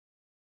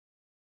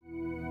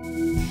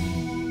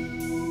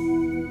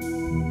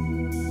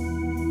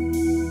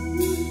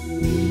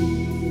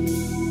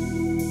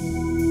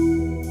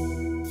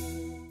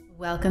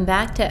Welcome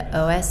back to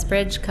OS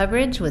Bridge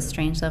coverage with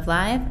Strange Love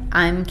Live.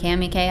 I'm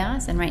Cami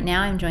Chaos, and right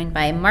now I'm joined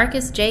by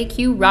Markus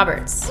J.Q.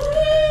 Roberts.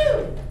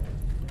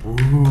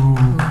 Ooh.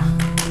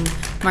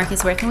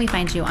 Markus, where can we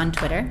find you on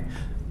Twitter?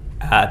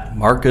 At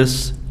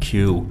Markus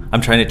Q. I'm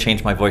trying to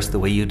change my voice the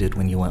way you did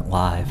when you went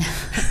live.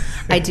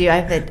 I do. I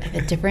have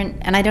a different,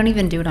 and I don't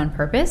even do it on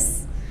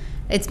purpose.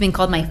 It's been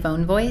called my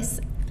phone voice.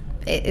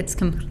 It's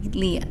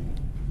completely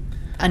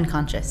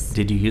unconscious.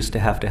 Did you used to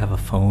have a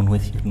phone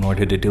with you in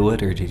order to do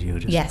it, or did you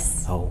just...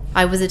 Yes. Oh.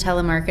 I was a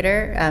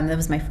telemarketer. That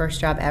was my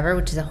first job ever,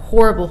 which is a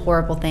horrible,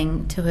 horrible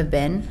thing to have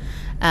been.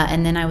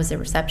 And then I was a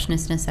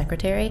receptionist and a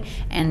secretary,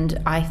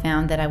 and I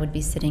found that I would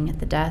be sitting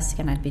at the desk,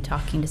 and I'd be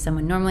talking to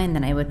someone normally, and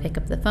then I would pick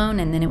up the phone,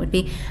 and then it would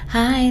be,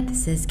 "Hi,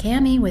 this is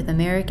Cami with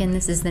American.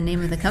 This is the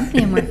name of the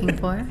company I'm working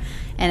for."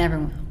 And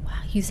everyone, "Wow,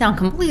 you sound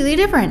completely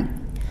different."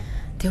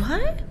 Do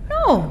I?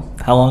 No.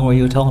 How long were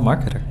you a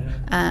telemarketer?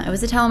 I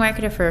was a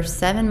telemarketer for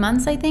 7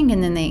 months, I think,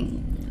 and then they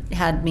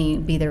had me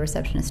be the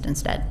receptionist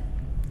instead,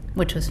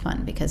 which was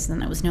fun because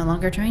then I was no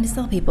longer trying to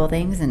sell people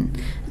things, and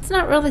it's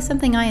not really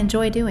something I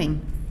enjoy doing.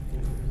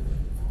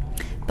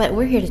 But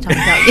we're here to talk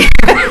about you.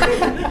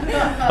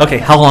 Okay,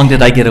 how long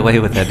did I get away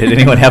with that? Did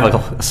anyone have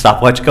a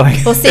stopwatch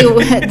going? Well, see,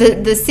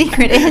 the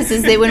secret is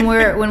that when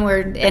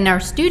we're in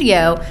our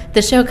studio,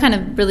 the show kind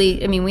of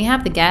really, I mean, we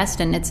have the guest,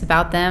 and it's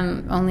about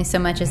them only so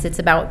much as it's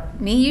about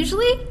me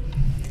usually.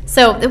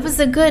 So that was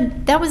a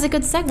good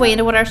segue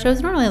into what our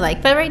shows normally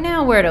like. But right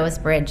now we're at OS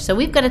Bridge, so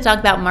we've got to talk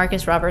about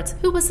Markus Roberts,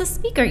 who was a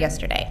speaker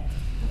yesterday.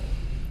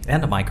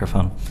 And a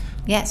microphone.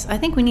 Yes, I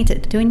think we need to.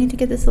 Do we need to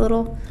get this a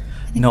little?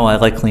 No, I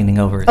like leaning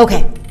over.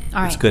 Okay,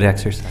 all right. It's good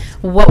exercise.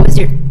 What was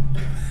your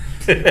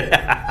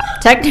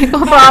technical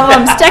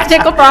problems?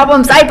 Technical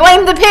problems. I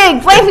blame the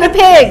pig. Blame the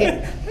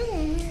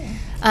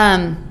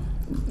pig.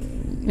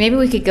 Maybe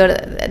we could go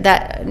to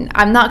that.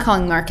 I'm not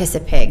calling Markus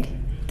a pig.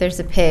 There's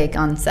a pig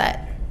on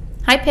set.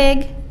 Hi,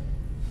 Pig.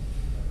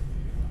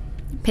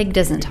 Pig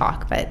doesn't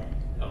talk, but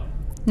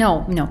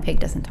no,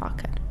 Pig doesn't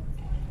talk.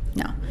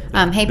 No.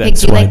 Hey, Pig.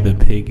 That's why the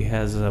pig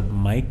has a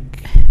mic.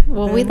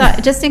 Well, we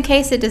thought just in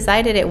case it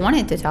decided it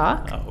wanted to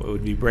talk. Oh, it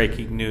would be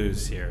breaking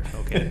news here.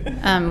 Okay.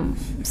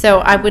 So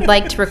I would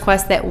like to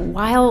request that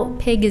while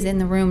Pig is in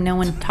the room, no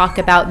one talk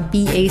about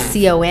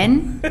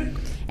BACON,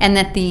 and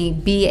that the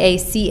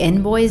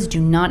BACN boys do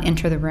not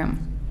enter the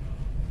room.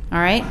 All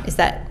right? Is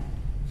that?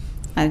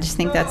 I just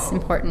think that's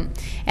important.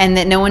 And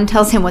that no one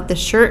tells him what the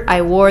shirt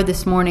I wore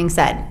this morning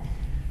said.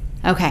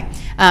 Okay.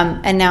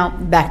 And now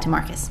back to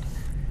Markus.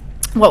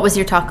 What was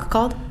your talk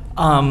called?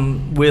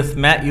 With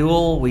Matt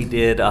Ewell, we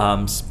did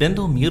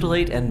Spindle,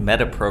 Mutilate, and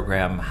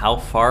Metaprogram. How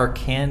far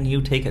can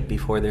you take it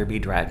before there be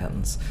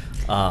dragons?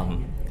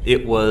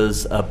 It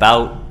was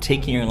about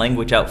taking your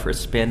language out for a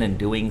spin and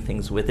doing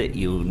things with it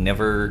you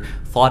never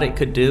thought it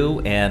could do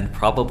and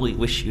probably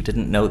wish you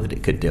didn't know that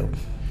it could do.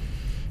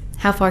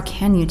 How far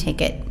can you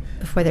take it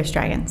before there's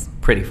dragons?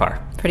 Pretty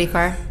far. Pretty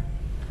far?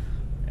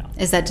 Yeah.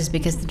 Is that just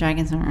because the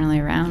dragons aren't really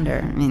around? Or,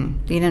 I mean,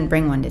 you didn't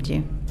bring one, did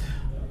you?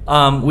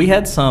 We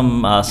had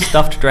some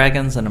stuffed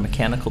dragons and a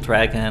mechanical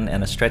dragon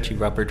and a stretchy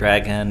rubber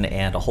dragon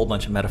and a whole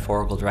bunch of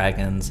metaphorical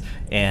dragons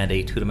and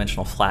a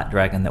two-dimensional flat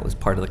dragon that was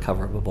part of the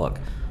cover of a book.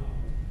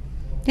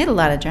 You had a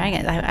lot of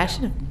dragons. I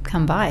should have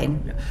come by.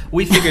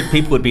 We figured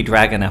people would be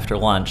dragon after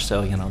lunch,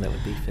 so, that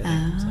would be fitting.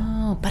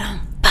 Oh,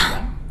 bum.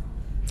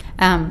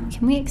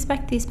 Can we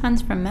expect these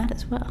puns from Matt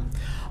as well?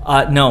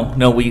 No,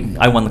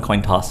 I won the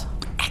coin toss.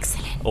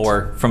 Excellent.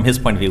 Or from his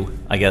point of view,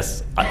 I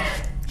guess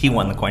he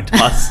won the coin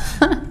toss.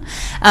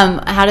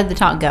 How did the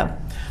talk go?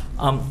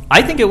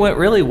 I think it went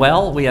really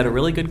well. We had a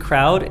really good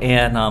crowd,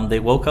 and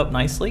they woke up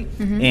nicely,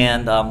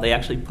 and they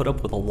actually put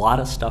up with a lot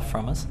of stuff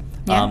from us,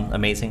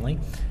 amazingly.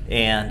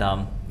 And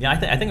I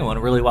think it went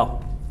really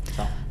well.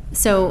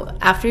 So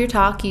after your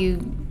talk,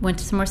 you went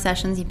to some more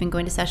sessions. You've been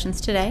going to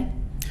sessions today?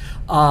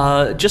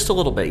 Just a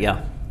little bit,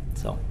 yeah.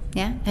 So.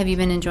 Yeah? Have you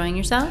been enjoying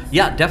yourself?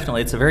 Yeah,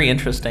 definitely. It's very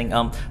interesting.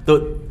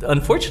 Though,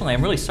 unfortunately,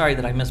 I'm really sorry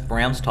that I missed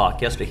Bram's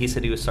talk yesterday. He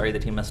said he was sorry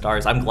that he missed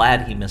ours. I'm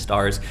glad he missed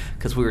ours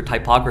because we were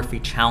typography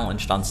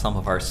challenged on some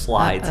of our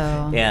slides.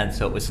 Uh-oh. And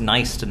so it was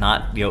nice to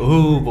not,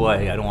 oh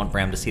boy, I don't want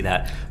Bram to see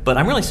that. But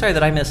I'm really sorry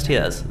that I missed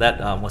his.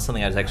 That was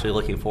something I was actually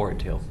looking forward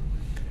to.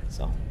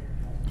 So.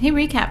 He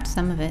recapped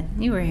some of it.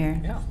 You were here.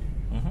 Yeah.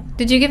 Mm-hmm.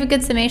 Did you give a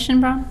good summation,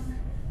 Bram?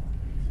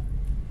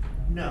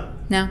 No.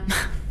 No?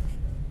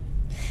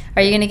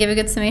 Are you going to give a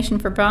good summation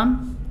for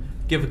Bram?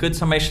 Give a good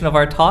summation of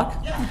our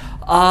talk? Yeah.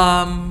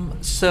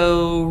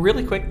 So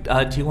really quick,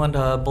 do you want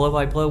to blow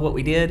by blow? What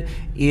we did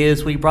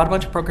is we brought a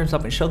bunch of programs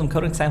up and showed them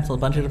coding examples in a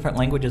bunch of different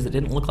languages that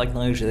didn't look like the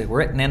language they were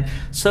written in.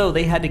 So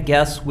they had to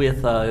guess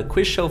with a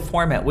quiz show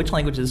format which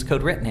language is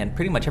code written in.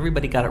 Pretty much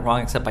everybody got it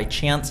wrong except by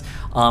chance.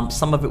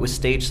 Some of it was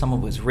staged, some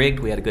of it was rigged.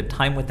 We had a good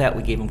time with that.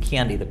 We gave them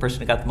candy. The person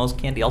who got the most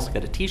candy also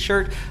got a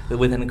t-shirt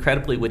with an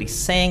incredibly witty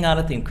saying on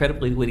it. The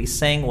incredibly witty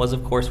saying was,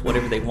 of course,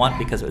 whatever they want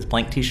because it was a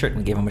blank t-shirt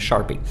and we gave them a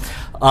Sharpie.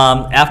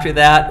 After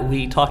that,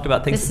 we talked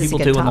about things that people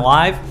do in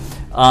live.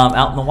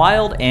 out in the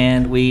wild,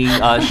 and we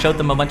showed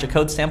them a bunch of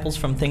code samples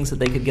from things that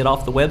they could get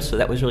off the web, so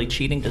that was really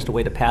cheating, just a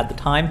way to pad the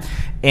time.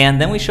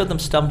 And then we showed them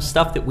some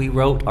stuff that we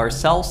wrote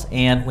ourselves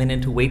and went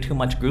into way too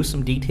much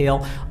gruesome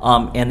detail,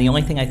 and the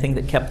only thing I think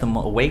that kept them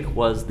awake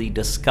was the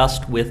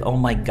disgust with, oh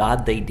my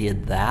god, they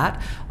did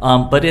that.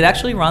 But it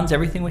actually runs.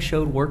 Everything we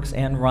showed works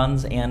and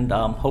runs, and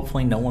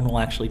hopefully no one will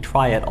actually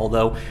try it,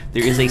 although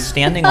there is a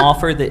standing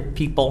offer that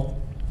people,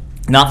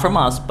 not from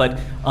us, but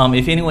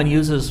if anyone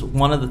uses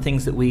one of the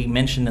things that we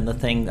mentioned in the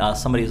thing,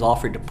 somebody's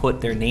offered to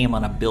put their name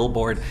on a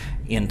billboard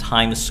in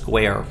Times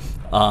Square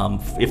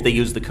if they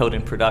use the code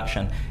in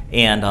production,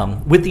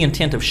 and with the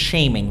intent of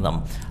shaming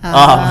them.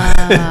 But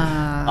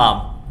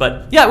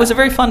yeah, it was a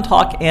very fun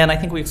talk, and I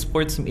think we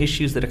explored some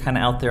issues that are kind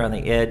of out there on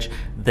the edge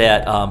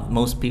that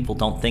most people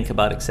don't think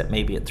about, except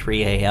maybe at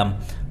 3 a.m.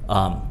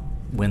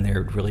 When they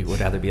really would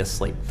rather be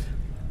asleep.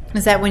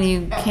 Is that when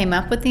you came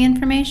up with the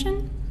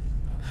information?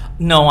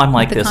 No, I'm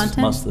like this content?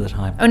 most of the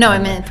time. Oh, no, I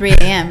meant at 3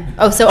 a.m.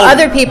 Oh, so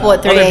other people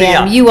at 3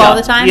 a.m., you all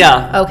the time?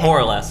 Yeah, okay. More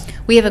or less.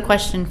 We have a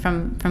question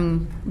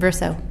from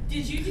Verso.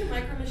 Did you do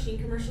Micro Machine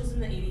commercials in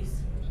the 80s?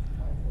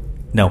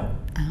 No.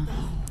 Oh,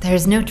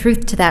 there's no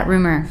truth to that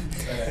rumor.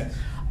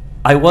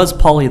 I was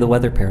Polly the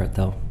Weather Parrot,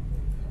 though.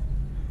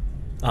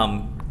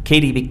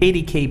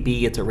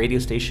 KDKB, it's a radio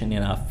station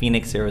in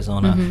Phoenix,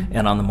 Arizona,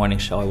 and on the morning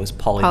show I was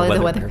Polly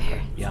the Weather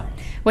Parrot. Yeah.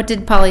 What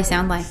did Polly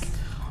sound like?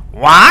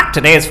 What?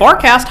 Today's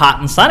forecast, hot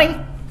and sunny.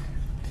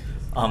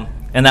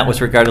 And that was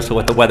regardless of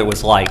what the weather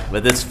was like.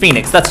 But it's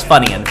Phoenix. That's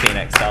funny in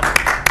Phoenix. So.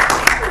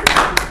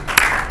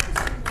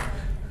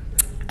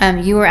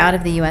 You were out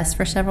of the U.S.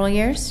 for several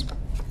years.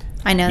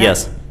 I know that.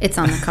 Yes. It's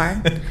on the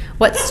card.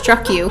 What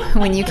struck you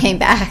when you came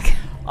back?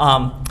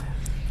 The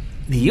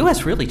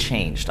U.S. really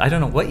changed. I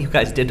don't know what you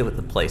guys did with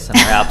the place in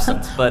our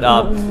absence, but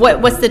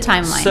what's the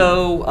timeline?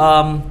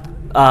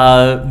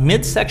 So,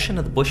 midsection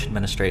of the Bush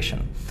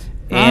administration,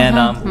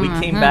 and we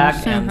came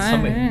back, and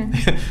somebody,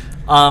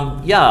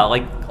 yeah,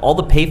 like all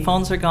the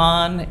payphones are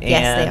gone, and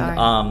yes, they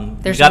are.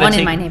 There's one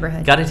in my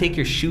neighborhood. Got to take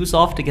your shoes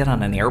off to get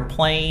on an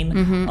airplane.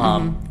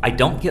 I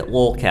don't get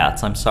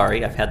lolcats. I'm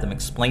sorry. I've had them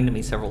explained to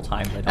me several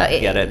times. I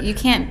don't get it. You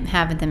can't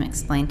have them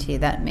explained to you.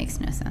 That makes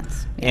no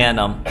sense.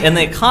 Yeah. And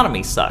the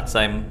economy sucks.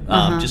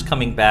 I'm just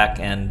coming back,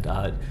 and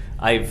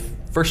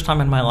first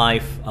time in my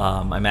life,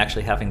 I'm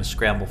actually having to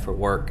scramble for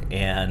work,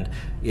 and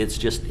it's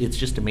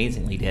just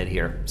amazingly dead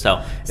here.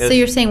 So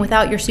you're saying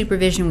without your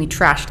supervision, we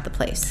trashed the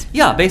place?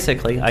 Yeah,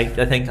 basically. I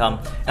think, and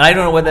I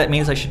don't know whether that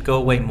means I should go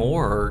away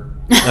more,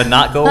 or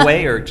not go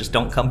away, or just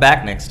don't come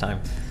back next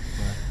time.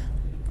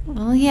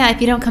 Well, yeah.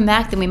 If you don't come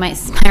back, then we might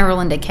spiral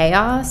into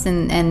chaos,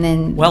 and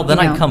then. Well, then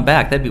I'd come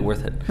back. That'd be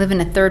worth it. Live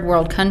in a third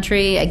world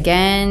country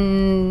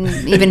again,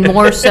 even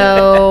more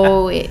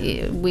so.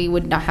 We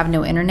would not have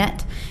no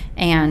internet.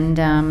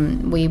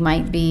 And we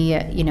might be,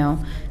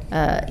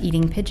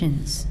 eating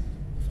pigeons.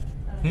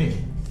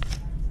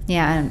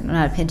 Yeah, I'm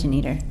not a pigeon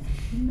eater.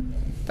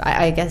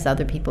 I guess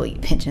other people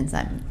eat pigeons.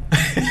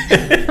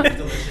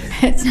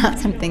 It's not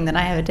something that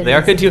I have a tendency They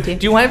are good too. to.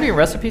 Do you have any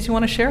recipes you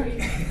want to share?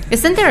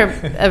 Isn't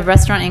there a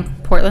restaurant in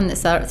Portland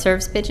that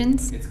serves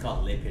pigeons? It's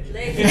called Le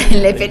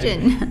Pigeon. Le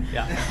Pigeon.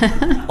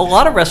 Yeah. A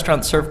lot of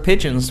restaurants serve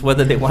pigeons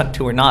whether they want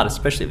to or not,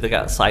 especially if they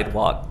got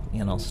sidewalk,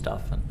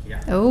 stuff. And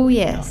Yeah. Oh,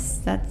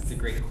 yes. That's It's a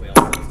great quail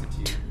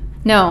substitute.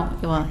 No,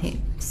 well, he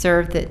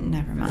served it.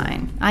 Never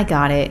mind. I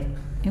got it.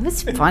 It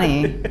was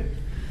funny.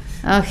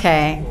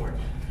 Okay.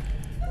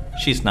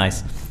 She's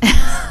nice.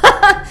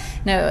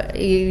 No,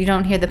 you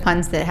don't hear the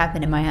puns that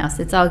happen in my house.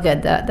 It's all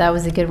good. That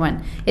was a good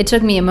one. It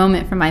took me a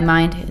moment for my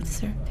mind to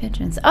serve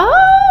pigeons.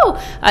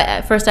 Oh!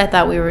 At first I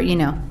thought we were,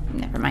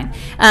 never mind.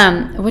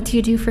 What do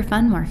you do for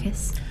fun,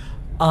 Marcus?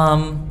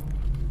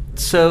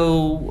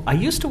 So I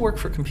used to work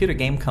for a computer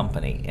game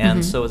company,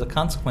 and so as a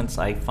consequence,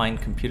 I find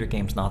computer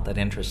games not that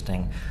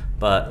interesting.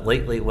 But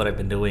lately, what I've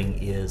been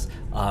doing is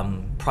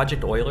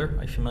Project Euler.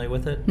 Are you familiar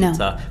with it? No. It's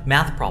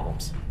math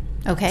problems.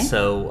 Okay.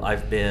 So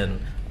I've been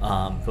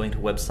going to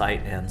a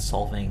website and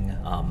solving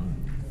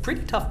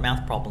pretty tough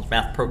math problems,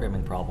 math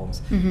programming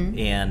problems,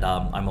 and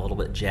I'm a little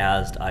bit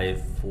jazzed.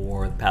 I've,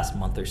 for the past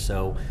month or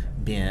so,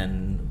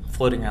 been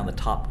floating around the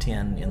top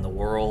 10 in the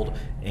world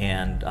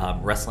and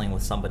wrestling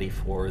with somebody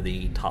for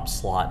the top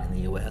slot in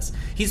the U.S.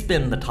 He's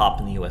been the top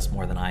in the U.S.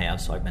 more than I have,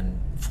 so I've been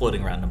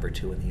floating around number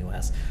 2 in the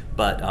U.S.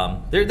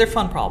 But they're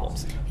fun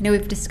problems.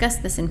 We've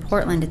discussed this in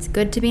Portland. It's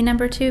good to be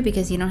number 2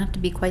 because you don't have to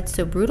be quite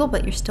so brutal,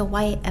 but you're still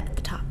way up at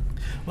the top.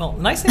 Well,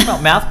 nice thing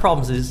about math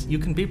problems is you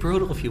can be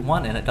brutal if you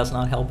want, and it does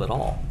not help at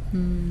all.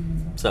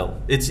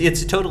 So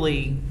it's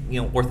totally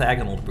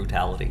orthogonal to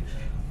brutality.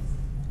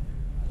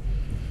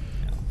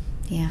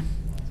 Yeah,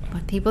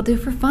 what people do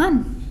for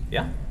fun.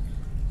 Yeah,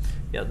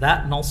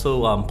 that, and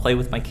also play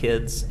with my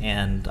kids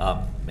and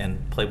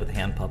play with the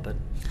hand puppet.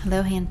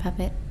 Hello, hand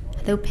puppet.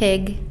 Hello,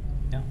 pig.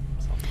 Yeah.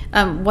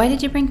 So. Why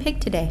did you bring Pig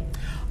today?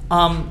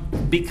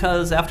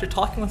 Because after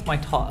talking with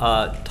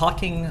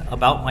talking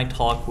about my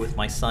talk with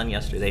my son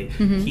yesterday,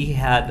 he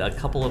had a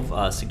couple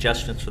of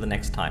suggestions for the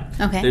next time.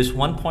 Okay. There's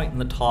one point in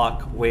the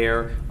talk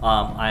where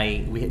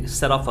we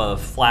set off a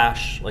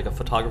flash, like a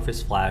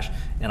photographer's flash,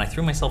 and I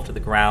threw myself to the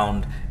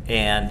ground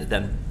and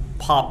then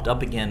popped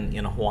up again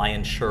in a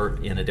Hawaiian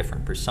shirt in a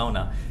different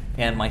persona.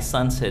 And my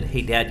son said,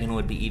 "Hey, Dad, you know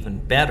what would be even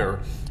better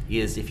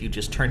is if you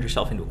just turned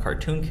yourself into a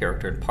cartoon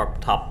character and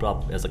topped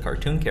up as a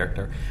cartoon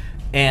character."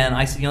 And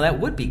I said, that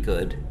would be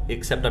good,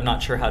 except I'm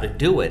not sure how to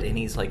do it. And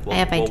he's like, well, I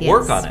have ideas.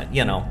 Work on it,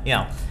 yeah.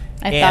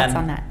 I have thoughts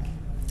on that.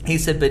 He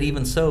said, but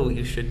even so,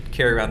 you should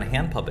carry around a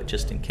hand puppet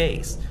just in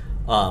case.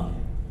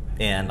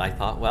 And I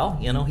thought, well,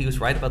 he was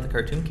right about the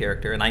cartoon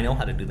character, and I know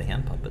how to do the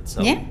hand puppet.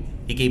 So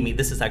he gave me,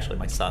 this is actually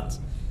my son's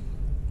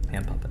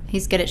hand puppet.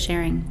 He's good at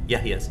sharing. Yeah,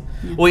 he is.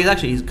 Yeah. Well,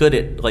 he's good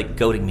at,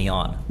 goading me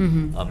on.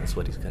 Is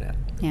what he's good at.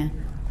 Yeah.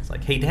 It's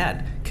like, hey,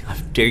 Dad, I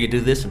dare you do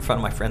this in front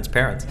of my friend's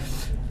parents.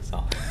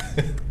 So...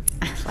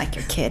 Like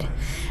your kid.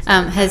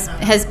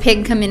 Has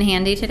Pig come in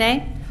handy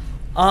today?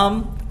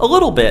 A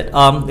little bit.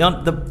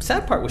 The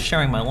sad part was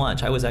sharing my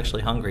lunch. I was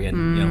actually hungry,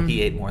 and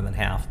he ate more than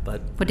half.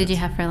 But what did you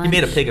have for lunch? He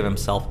made a pig of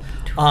himself.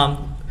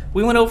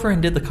 We went over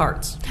and did the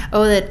carts.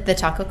 Oh, the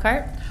taco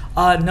cart?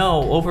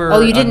 No, over.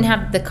 Oh, you didn't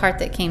have the cart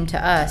that came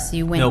to us.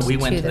 You went. No, we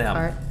went to the them.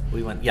 cart.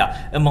 We went,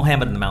 a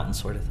Mohammed in the Mountains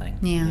sort of thing.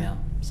 Yeah.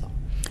 So.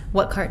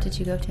 What cart did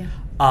you go to?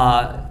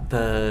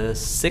 The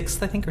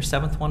 6th, I think, or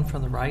 7th one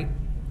from the right.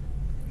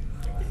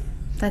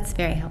 That's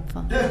very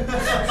helpful.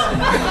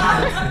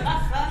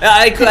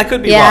 I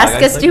could be wrong.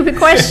 Ask a stupid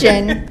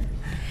question.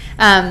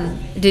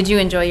 Did you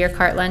enjoy your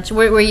cart lunch?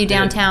 Were you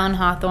downtown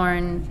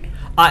Hawthorne?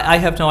 I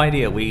have no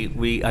idea.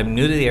 I'm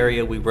new to the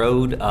area. We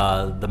rode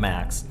the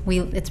Max.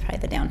 It's probably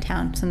the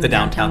downtown. Some of the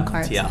downtown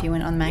carts. Yeah. If you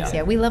went on the Max,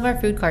 yeah. We love our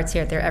food carts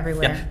here. They're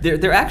everywhere. Yeah,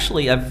 they're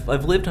actually.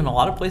 I've lived in a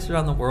lot of places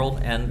around the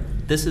world, and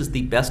this is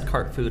the best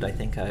cart food I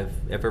think I've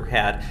ever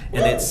had,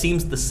 and it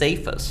seems the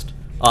safest.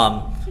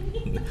 A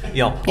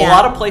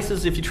lot of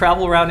places, if you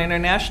travel around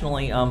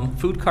internationally,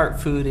 food cart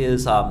food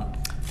is,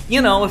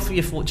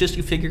 if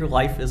you figure your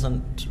life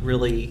isn't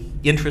really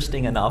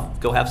interesting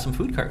enough, go have some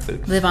food cart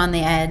food. Live on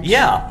the edge.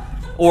 Yeah,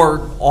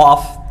 or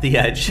off the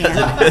edge.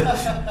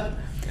 Yeah.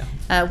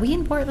 We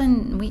in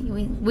Portland,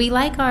 we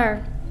like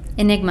our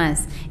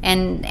enigmas,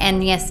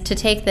 and yes, to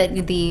take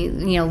the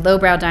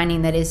lowbrow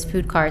dining that is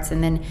food carts,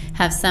 and then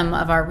have some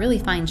of our really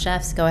fine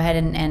chefs go ahead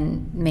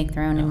and make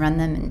their own and run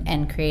them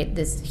and create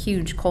this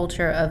huge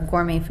culture of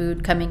gourmet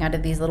food coming out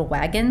of these little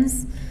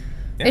wagons.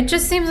 Yeah. It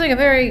just seems like a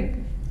very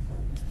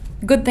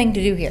good thing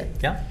to do here.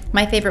 Yeah.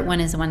 My favorite one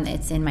is the one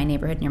that's in my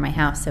neighborhood near my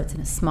house. So it's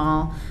in a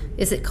small.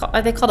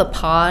 Are they called a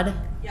pod?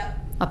 Yep.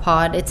 A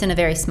pod. It's in a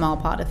very small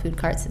pod of food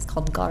carts. It's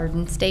called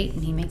Garden State,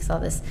 and he makes all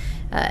this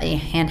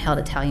handheld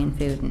Italian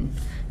food and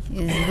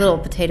these little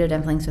potato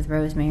dumplings with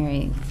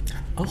rosemary.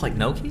 Oh, like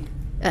gnocchi?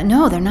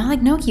 No, they're not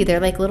like gnocchi. They're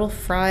like little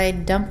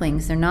fried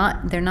dumplings. They're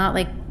not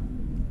like.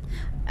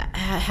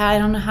 I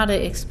don't know how to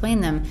explain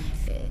them,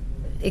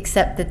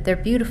 except that they're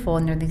beautiful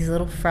and they're these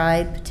little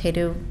fried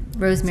potato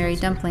rosemary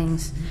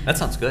dumplings. That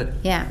sounds good.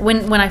 Yeah.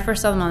 When I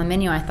first saw them on the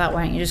menu, I thought,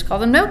 why don't you just call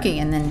them gnocchi?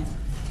 And then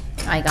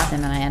I got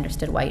them and I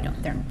understood why you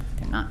don't. They're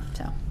not.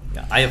 So.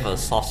 Yeah, I have a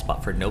soft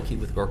spot for gnocchi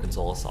with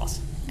gorgonzola sauce.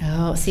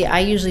 Oh, see, I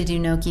usually do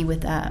gnocchi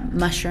with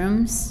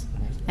mushrooms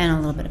and a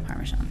little bit of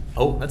Parmesan.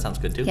 Oh, that sounds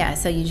good too. Yeah,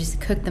 so you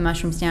just cook the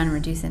mushrooms down and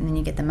reduce it, and then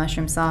you get the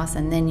mushroom sauce,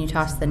 and then you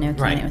toss the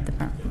gnocchi in it with the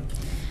Parmesan.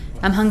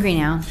 I'm hungry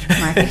now,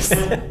 Marcus.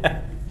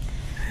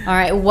 All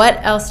right, what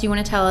else do you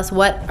want to tell us?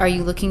 What are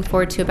you looking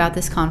forward to about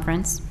this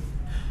conference?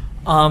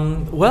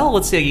 Well,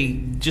 let's say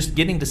just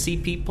getting to see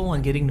people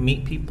and getting to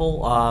meet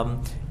people,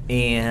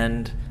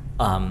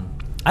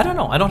 I don't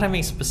know. I don't have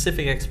any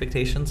specific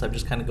expectations. I'm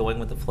just kind of going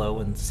with the flow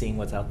and seeing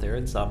what's out there.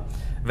 It's I'm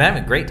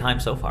having a great time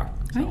so far.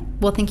 So. All right.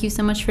 Well, thank you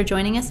so much for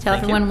joining us. Tell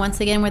everyone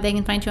once again where they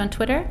can find you on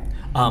Twitter.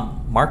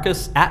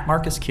 Markus at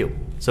Markus Q.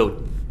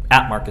 So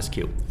at Markus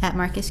Q. At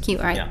Marcus Q.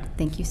 All right. Yeah.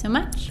 Thank you so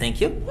much.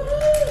 Thank you.